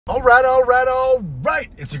All right.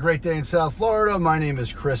 It's a great day in South Florida. My name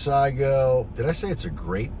is Chris Igo. Did I say it's a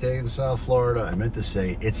great day in South Florida? I meant to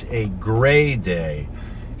say it's a gray day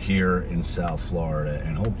here in South Florida,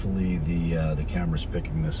 and hopefully the camera's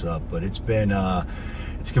picking this up. But it's been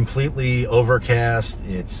it's completely overcast.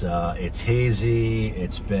 It's hazy.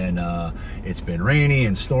 It's been rainy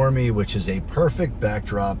and stormy, which is a perfect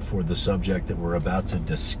backdrop for the subject that we're about to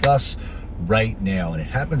discuss right now, and it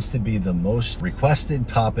happens to be the most requested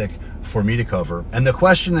topic for me to cover. And the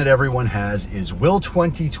question that everyone has is, will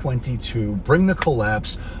 2022 bring the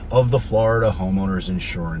collapse of the Florida homeowners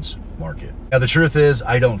insurance market? Now, the truth is,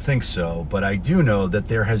 I don't think so, but I do know that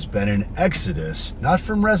there has been an exodus, not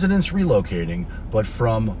from residents relocating, but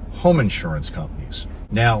from home insurance companies.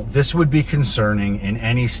 Now, this would be concerning in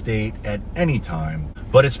any state at any time,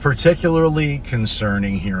 but it's particularly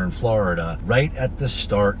concerning here in Florida right at the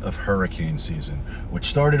start of hurricane season, which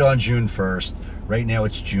started on June 1st. Right now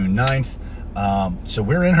it's June 9th, so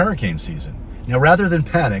we're in hurricane season. Now, rather than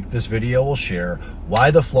panic, this video will share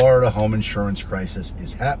why the Florida home insurance crisis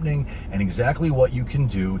is happening and exactly what you can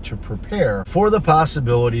do to prepare for the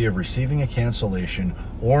possibility of receiving a cancellation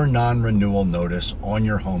or non-renewal notice on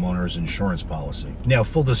your homeowner's insurance policy. Now,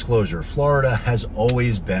 full disclosure, Florida has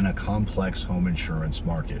always been a complex home insurance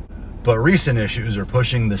market, but recent issues are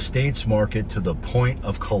pushing the state's market to the point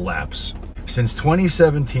of collapse. Since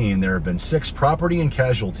 2017, there have been 6 property and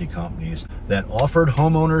casualty companies that offered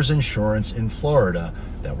homeowners insurance in Florida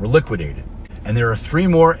that were liquidated. And there are 3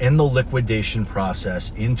 more in the liquidation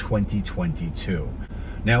process in 2022.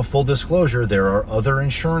 Now, full disclosure, there are other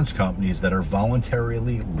insurance companies that are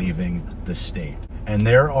voluntarily leaving the state. And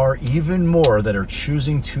there are even more that are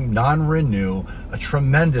choosing to non-renew a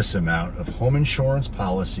tremendous amount of home insurance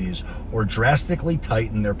policies or drastically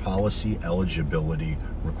tighten their policy eligibility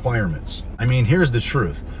requirements. I mean, here's the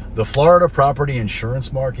truth. The Florida property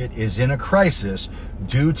insurance market is in a crisis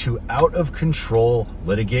due to out-of-control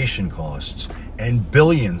litigation costs and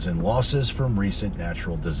billions in losses from recent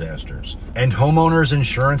natural disasters. And homeowners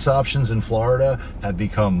insurance options in Florida have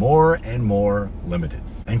become more and more limited,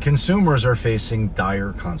 and consumers are facing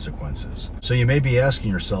dire consequences. So you may be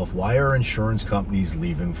asking yourself, why are insurance companies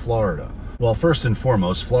leaving Florida? Well, first and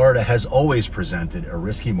foremost, Florida has always presented a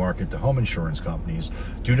risky market to home insurance companies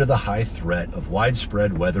due to the high threat of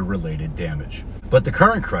widespread weather-related damage. But the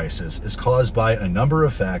current crisis is caused by a number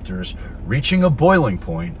of factors reaching a boiling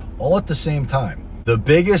point all at the same time. The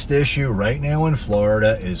biggest issue right now in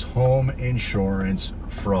Florida is home insurance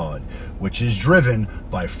fraud, which is driven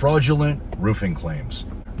by fraudulent roofing claims.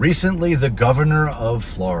 Recently, the governor of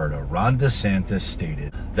Florida, Ron DeSantis,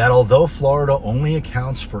 stated that although Florida only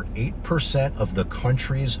accounts for 8% of the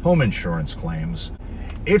country's home insurance claims,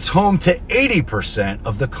 it's home to 80%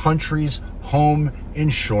 of the country's home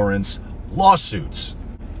insurance lawsuits.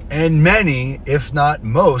 And many, if not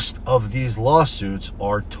most, of these lawsuits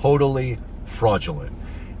are totally fraudulent.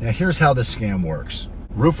 Now, here's how the scam works.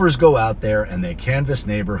 Roofers go out there and they canvass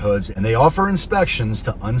neighborhoods and they offer inspections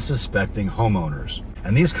to unsuspecting homeowners.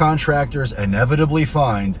 And these contractors inevitably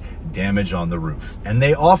find damage on the roof. And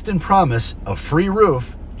they often promise a free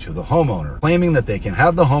roof to the homeowner, claiming that they can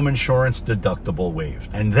have the home insurance deductible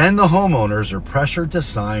waived. And then the homeowners are pressured to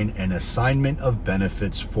sign an assignment of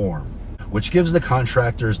benefits form, which gives the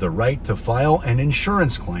contractors the right to file an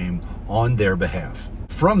insurance claim on their behalf.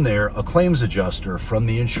 From there, a claims adjuster from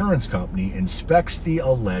the insurance company inspects the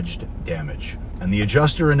alleged damage. And the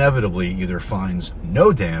adjuster inevitably either finds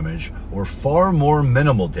no damage or far more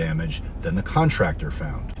minimal damage than the contractor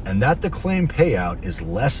found, and that the claim payout is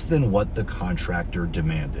less than what the contractor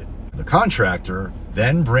demanded. The contractor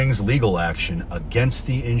then brings legal action against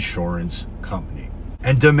the insurance company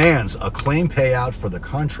and demands a claim payout for the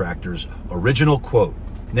contractor's original quote.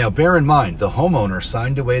 Now, bear in mind, the homeowner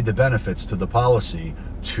signed away the benefits to the policy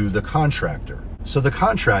to the contractor. So the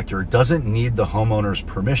contractor doesn't need the homeowner's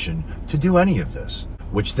permission to do any of this,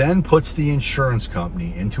 which then puts the insurance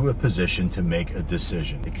company into a position to make a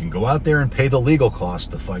decision. It can go out there and pay the legal costs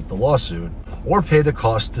to fight the lawsuit or pay the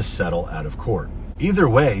cost to settle out of court. Either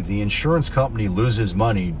way, the insurance company loses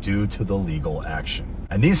money due to the legal action.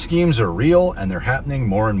 And these schemes are real and they're happening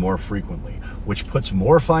more and more frequently, which puts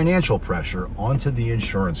more financial pressure onto the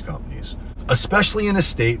insurance companies, especially in a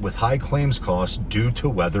state with high claims costs due to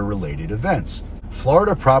weather-related events.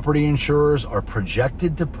 Florida property insurers are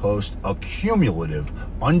projected to post a cumulative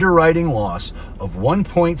underwriting loss of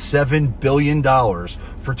 $1.7 billion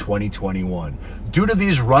for 2021 due to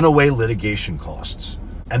these runaway litigation costs.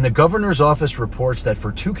 And the governor's office reports that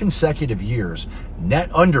for 2 consecutive years, net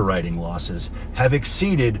underwriting losses have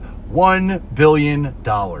exceeded $1 billion.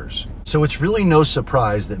 So it's really no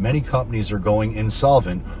surprise that many companies are going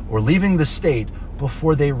insolvent or leaving the state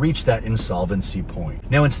before they reach that insolvency point.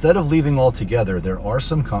 Now, instead of leaving altogether, there are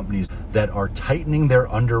some companies that are tightening their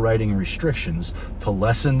underwriting restrictions to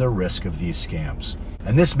lessen the risk of these scams.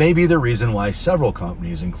 And this may be the reason why several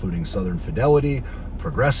companies, including Southern Fidelity,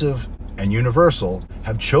 Progressive, and Universal,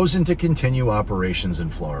 have chosen to continue operations in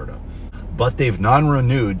Florida. But they've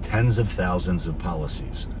non-renewed tens of thousands of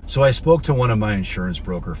policies. So I spoke to one of my insurance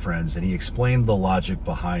broker friends, and he explained the logic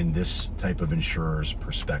behind this type of insurer's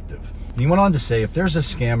perspective. And he went on to say, if there's a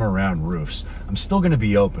scam around roofs, I'm still going to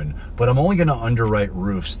be open, but I'm only going to underwrite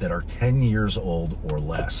roofs that are 10 years old or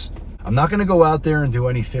less. I'm not going to go out there and do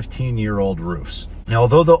any 15-year-old roofs. Now,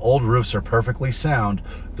 although the old roofs are perfectly sound,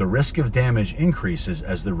 the risk of damage increases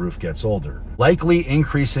as the roof gets older, likely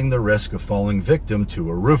increasing the risk of falling victim to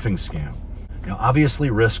a roofing scam. Now, obviously,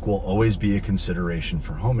 risk will always be a consideration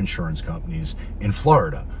for home insurance companies in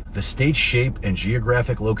Florida. The state's shape and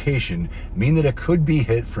geographic location mean that it could be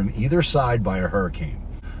hit from either side by a hurricane.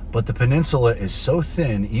 But the peninsula is so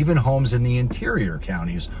thin, even homes in the interior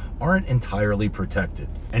counties aren't entirely protected.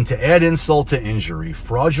 And to add insult to injury,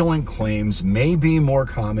 fraudulent claims may be more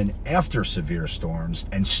common after severe storms,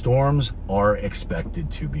 and storms are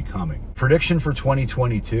expected to be coming. Prediction for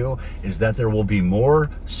 2022 is that there will be more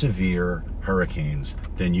severe hurricanes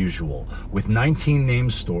than usual, with 19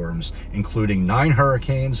 named storms, including 9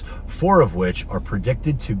 hurricanes, 4 of which are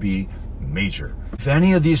predicted to be major. If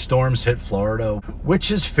any of these storms hit Florida,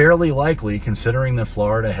 which is fairly likely considering that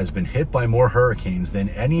Florida has been hit by more hurricanes than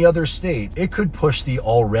any other state, it could push the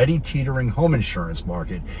already teetering home insurance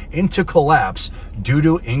market into collapse due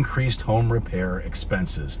to increased home repair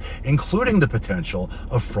expenses, including the potential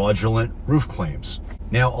of fraudulent roof claims.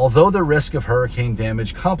 Now, although the risk of hurricane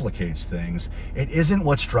damage complicates things, it isn't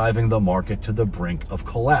what's driving the market to the brink of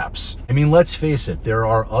collapse. I mean, let's face it, there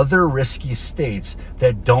are other risky states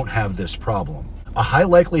that don't have this problem. A high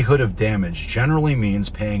likelihood of damage generally means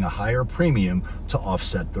paying a higher premium to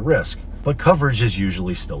offset the risk, but coverage is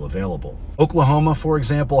usually still available. Oklahoma, for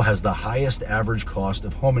example, has the highest average cost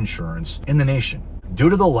of home insurance in the nation due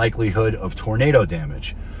to the likelihood of tornado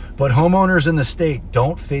damage. But homeowners in the state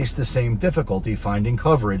don't face the same difficulty finding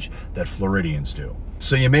coverage that Floridians do.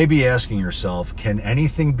 So you may be asking yourself, can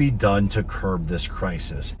anything be done to curb this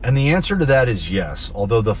crisis? And the answer to that is yes,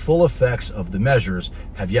 although the full effects of the measures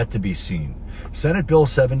have yet to be seen. Senate Bill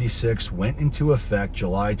 76 went into effect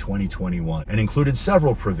July 2021 and included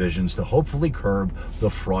several provisions to hopefully curb the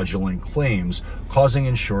fraudulent claims causing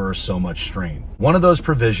insurers so much strain. One of those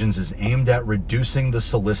provisions is aimed at reducing the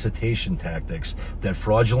solicitation tactics that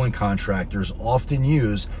fraudulent contractors often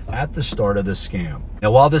use at the start of the scam.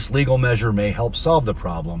 Now, while this legal measure may help solve the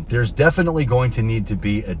problem, there's definitely going to need to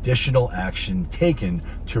be additional action taken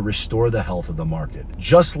to restore the health of the market.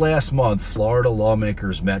 Just last month, Florida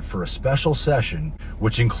lawmakers met for a special session,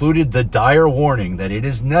 which included the dire warning that it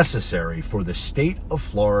is necessary for the state of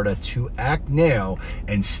Florida to act now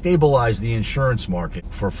and stabilize the insurance market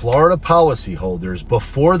for Florida policyholders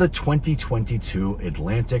before the 2022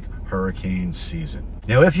 Atlantic hurricane season.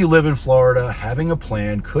 Now, if you live in Florida, having a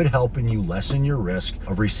plan could help you lessen your risk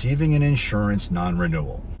of receiving an insurance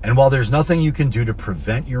non-renewal. And while there's nothing you can do to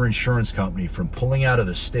prevent your insurance company from pulling out of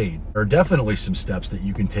the state, there are definitely some steps that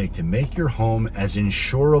you can take to make your home as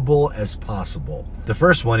insurable as possible. The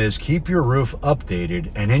first one is keep your roof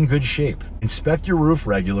updated and in good shape. Inspect your roof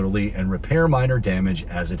regularly and repair minor damage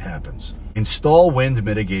as it happens. Install wind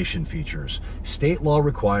mitigation features. State law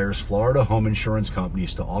requires Florida home insurance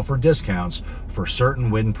companies to offer discounts for certain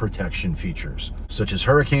wind protection features, such as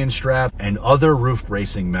hurricane strap and other roof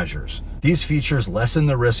bracing measures. These features lessen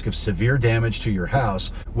the risk of severe damage to your house,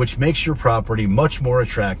 which makes your property much more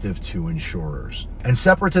attractive to insurers. And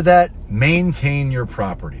separate to that, maintain your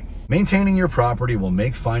property. Maintaining your property will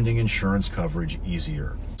make finding insurance coverage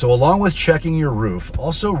easier. So along with checking your roof,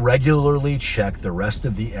 also regularly check the rest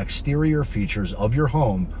of the exterior features of your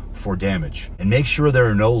home for damage. And make sure there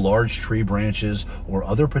are no large tree branches or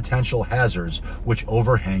other potential hazards which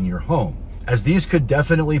overhang your home, as these could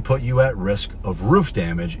definitely put you at risk of roof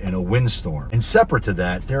damage in a windstorm. And separate to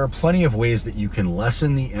that, there are plenty of ways that you can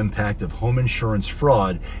lessen the impact of home insurance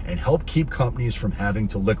fraud and help keep companies from having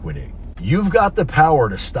to liquidate. You've got the power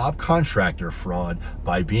to stop contractor fraud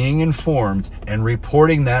by being informed and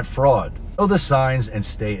reporting that fraud. Know the signs and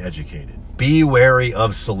stay educated. Be wary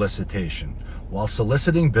of solicitation. While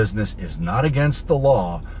soliciting business is not against the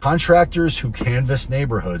law, contractors who canvass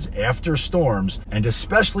neighborhoods after storms, and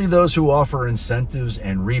especially those who offer incentives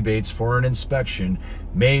and rebates for an inspection,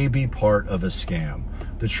 may be part of a scam.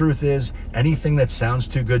 The truth is, anything that sounds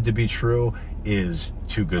too good to be true is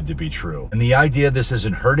too good to be true. And the idea this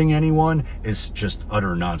isn't hurting anyone is just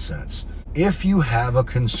utter nonsense. If you have a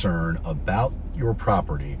concern about your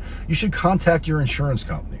property, you should contact your insurance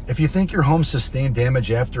company. If you think your home sustained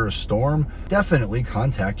damage after a storm, definitely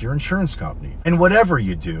contact your insurance company. And whatever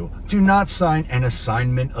you do not sign an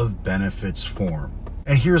assignment of benefits form.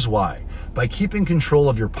 And here's why. By keeping control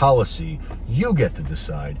of your policy, you get to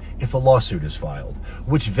decide if a lawsuit is filed,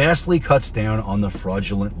 which vastly cuts down on the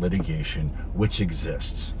fraudulent litigation which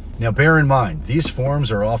exists. Now, bear in mind, these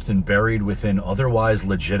forms are often buried within otherwise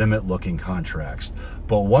legitimate-looking contracts.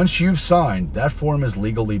 But once you've signed, that form is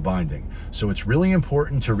legally binding. So it's really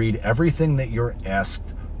important to read everything that you're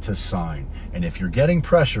asked to sign. And if you're getting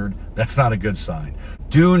pressured, that's not a good sign.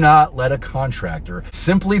 Do not let a contractor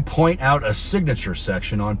simply point out a signature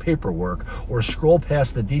section on paperwork or scroll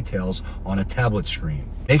past the details on a tablet screen.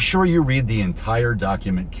 Make sure you read the entire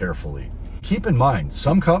document carefully. Keep in mind,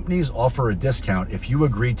 some companies offer a discount if you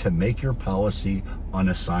agree to make your policy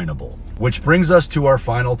unassignable. Which brings us to our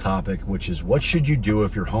final topic, which is what should you do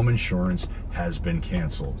if your home insurance has been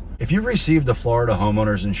canceled? If you've received a Florida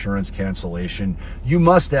homeowner's insurance cancellation, you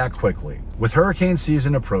must act quickly. With hurricane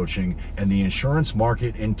season approaching and the insurance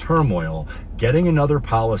market in turmoil, getting another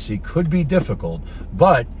policy could be difficult,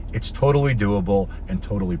 but it's totally doable and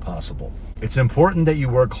totally possible. It's important that you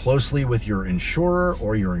work closely with your insurer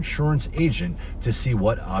or your insurance agent to see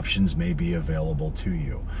what options may be available to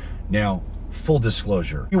you. Now, full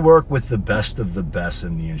disclosure, you work with the best of the best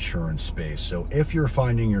in the insurance space. So if you're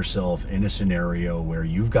finding yourself in a scenario where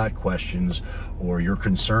you've got questions or you're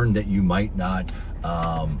concerned that you might not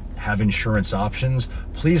have insurance options,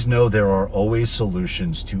 please know there are always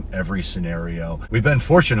solutions to every scenario. We've been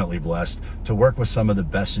fortunately blessed to work with some of the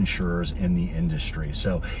best insurers in the industry.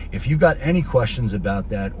 So if you've got any questions about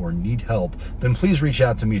that or need help, then please reach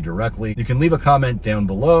out to me directly. You can leave a comment down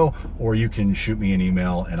below or you can shoot me an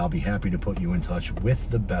email and I'll be happy to put you in touch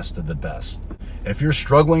with the best of the best. If you're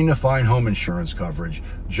struggling to find home insurance coverage,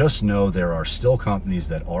 just know there are still companies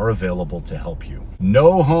that are available to help you.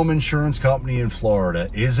 No home insurance company in Florida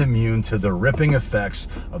is immune to the ripping effects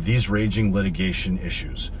of these raging litigation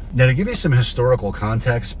issues. Now, to give you some historical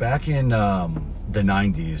context, back in the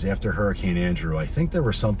 90s, after Hurricane Andrew, I think there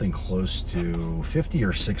were something close to 50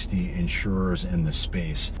 or 60 insurers in the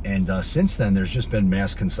space. And since then, there's just been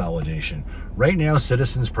mass consolidation. Right now,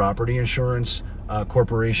 Citizens Property Insurance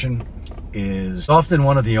Corporation is often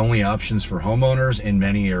one of the only options for homeowners in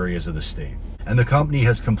many areas of the state. And the company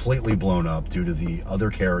has completely blown up due to the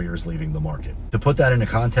other carriers leaving the market. To put that into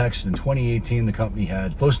context, in 2018, the company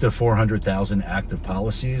had close to 400,000 active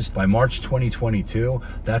policies. By March 2022,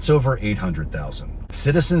 that's over 800,000.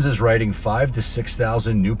 Citizens is writing 5,000 to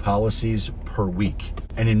 6,000 new policies per week.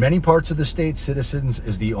 And in many parts of the state, Citizens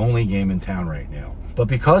is the only game in town right now. But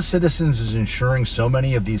because Citizens is insuring so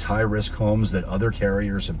many of these high-risk homes that other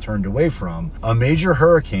carriers have turned away from, a major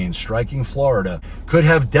hurricane striking Florida could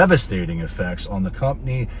have devastating effects on the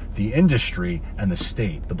company, the industry, and the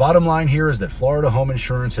state. The bottom line here is that Florida home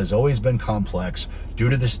insurance has always been complex due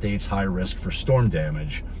to the state's high risk for storm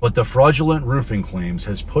damage, but the fraudulent roofing claims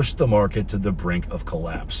has pushed the market to the brink of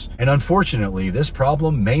collapse. And unfortunately, this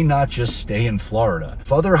problem may not just stay in Florida.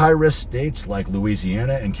 If other high-risk states like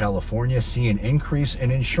Louisiana and California see an increase in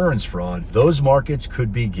insurance fraud, those markets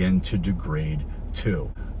could begin to degrade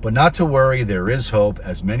too. But not to worry, there is hope,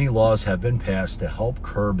 as many laws have been passed to help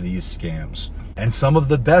curb these scams. And some of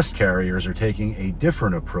the best carriers are taking a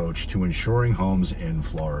different approach to insuring homes in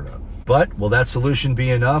Florida. But will that solution be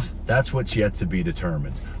enough? That's what's yet to be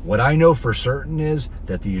determined. What I know for certain is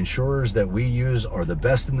that the insurers that we use are the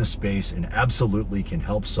best in the space and absolutely can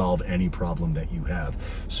help solve any problem that you have.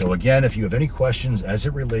 So again, if you have any questions as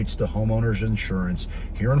it relates to homeowners insurance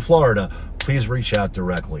here in Florida, please reach out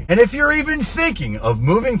directly. And if you're even thinking of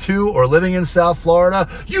moving to or living in South Florida,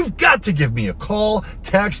 you've got to give me a call,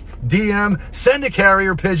 text, DM, send a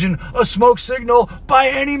carrier pigeon, a smoke signal, by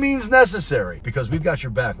any means necessary, because we've got your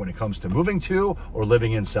back when it comes to moving to or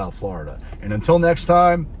living in South Florida. And until next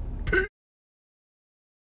time,